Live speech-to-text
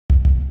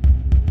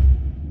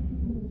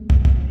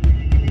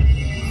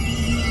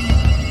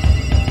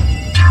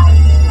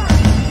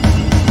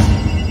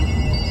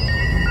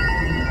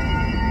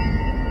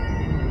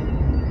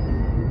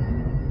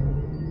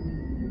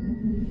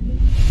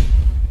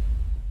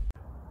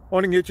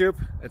Morning YouTube,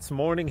 it's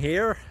morning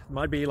here. It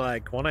might be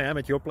like 1 a.m.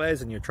 at your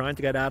place and you're trying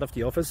to get out of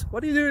the office.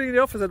 What are you doing in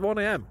the office at 1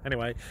 a.m?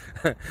 Anyway,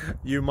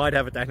 you might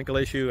have a technical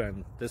issue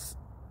and this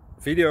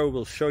video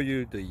will show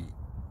you the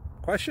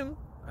question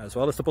as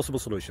well as the possible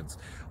solutions.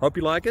 Hope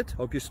you like it,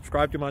 hope you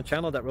subscribe to my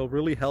channel. That will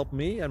really help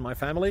me and my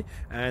family,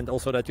 and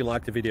also that you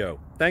like the video.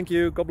 Thank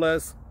you, God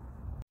bless.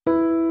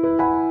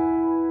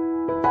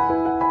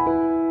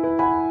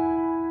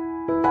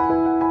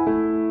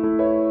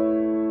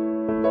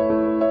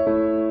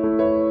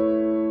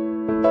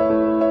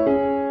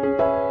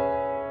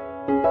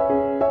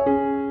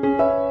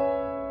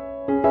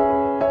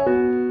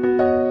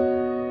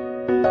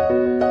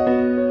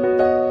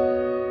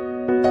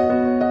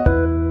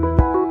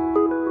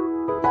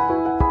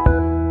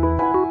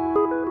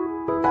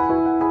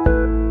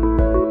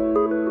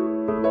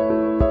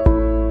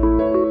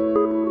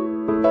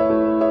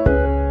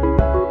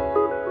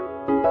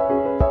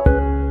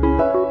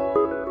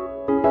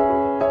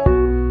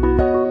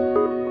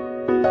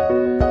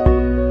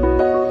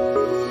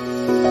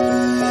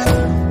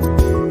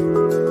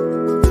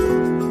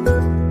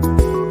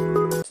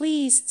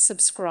 Please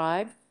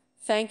subscribe.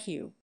 Thank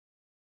you.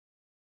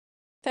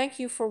 Thank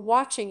you for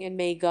watching, and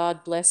may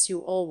God bless you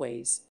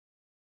always.